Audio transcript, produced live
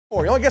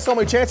You only get so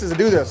many chances to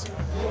do this.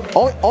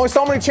 Only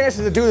so many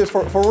chances to do this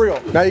for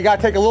real. Now you gotta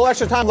take a little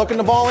extra time looking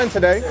the ball in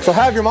today. So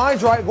have your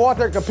minds right, go out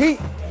there and compete.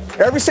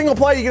 Every single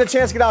play you get a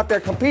chance to get out there,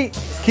 compete.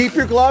 Keep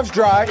your gloves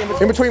dry.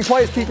 In between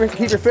plays, keep your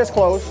fists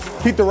closed.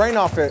 Keep the rain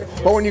off it.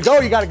 But when you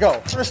go, you gotta go.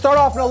 We're gonna start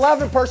off in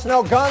 11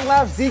 personnel, gun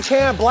left,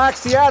 Z-Cam, black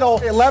Seattle,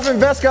 11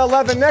 Visca,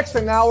 11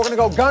 Nixon. Now we're gonna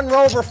go gun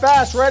rover,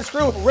 fast, red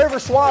screw, river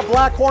swap,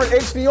 black horn,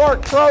 H New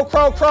York, crow,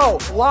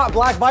 lot,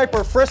 black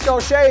viper, Frisco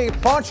shade,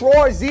 punch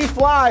Roy, Z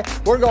fly.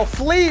 We're gonna go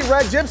flea,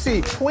 red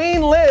gypsy,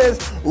 queen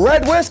Liz,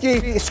 red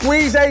whiskey,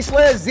 squeeze ace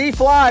Liz, Z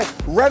fly,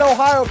 red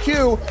Ohio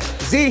Q,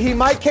 Z, he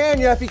might can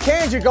you. If he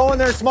cans you, go in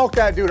there and smoke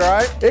that dude, all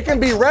right? It can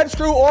be red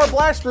screw or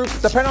black screw,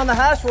 depending on the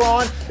hash we're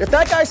on. If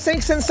that guy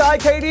sinks inside,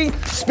 KD,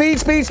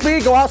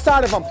 speed, go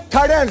outside of him.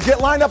 Tight ends,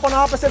 get lined up on the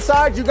opposite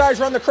side. You guys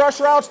run the crush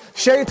routes,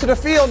 shade to the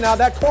field. Now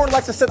that corner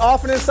likes to sit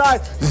off and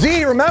inside.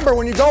 Z, remember,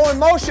 when you go in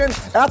motion,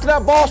 after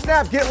that ball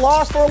snap, get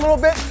lost for a little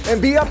bit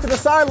and be up to the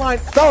sideline.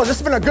 Fellas, this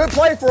has been a good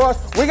play for us.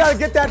 We got to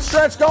get that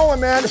stretch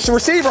going, man. The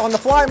receiver on the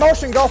fly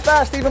motion, go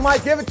fast. Steven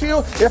might give it to you.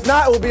 If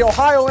not, it will be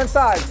Ohio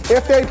inside.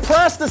 If they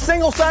press the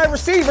single side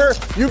receiver,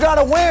 you got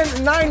to win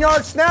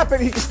 9-yard snap it.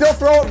 He can still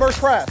throw it versus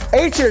press.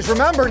 H's,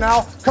 remember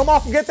now, come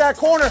off and get that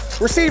corner.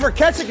 Receiver,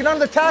 catch it, get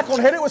under the tackle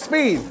and hit it with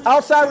speed.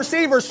 Outside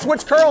receivers,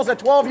 switch curls at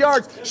 12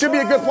 yards. Should be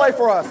a good play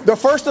for us. The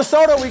first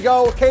DeSoto we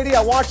go, KD,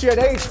 I want you at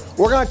 8.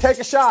 We're going to take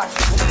a shot.